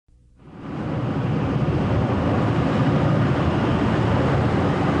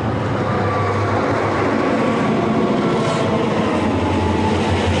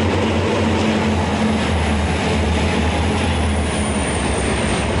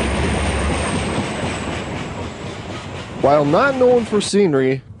While not known for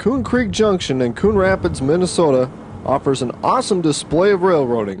scenery, Coon Creek Junction in Coon Rapids, Minnesota offers an awesome display of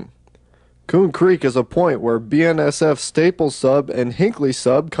railroading. Coon Creek is a point where BNSF Staples Sub and Hinckley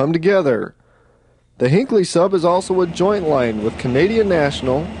Sub come together. The Hinckley Sub is also a joint line with Canadian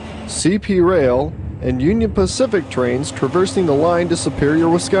National, CP Rail, and Union Pacific trains traversing the line to Superior,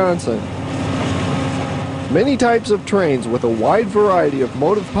 Wisconsin. Many types of trains with a wide variety of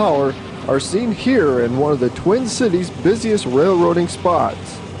motive power are seen here in one of the Twin Cities' busiest railroading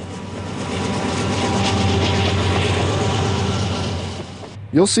spots.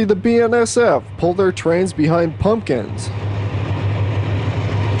 You'll see the BNSF pull their trains behind pumpkins.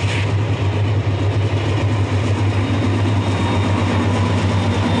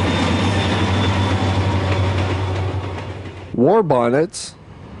 War bonnets,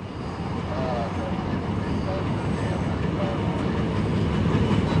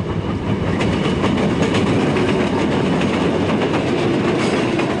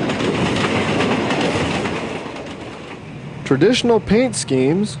 traditional paint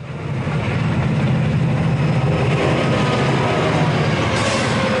schemes,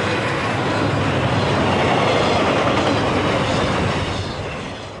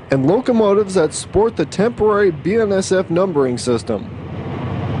 and locomotives that sport the temporary BNSF numbering system.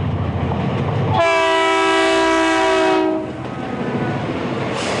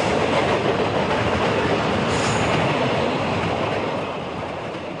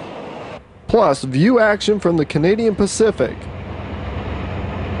 Plus, view action from the Canadian Pacific.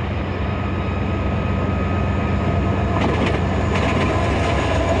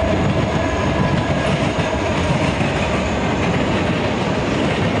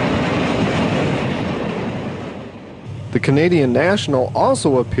 The Canadian National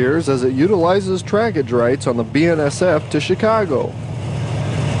also appears as it utilizes trackage rights on the BNSF to Chicago.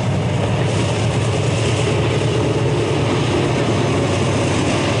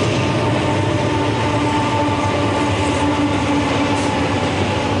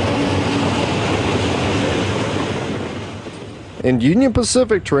 And Union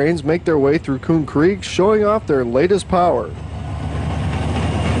Pacific trains make their way through Coon Creek, showing off their latest power.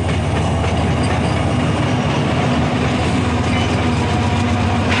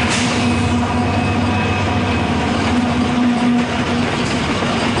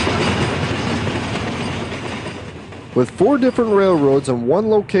 With 4 different railroads in one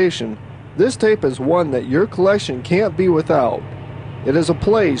location, this tape is one that your collection can't be without. It is a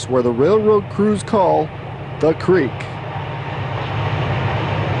place where the railroad crews call the Creek.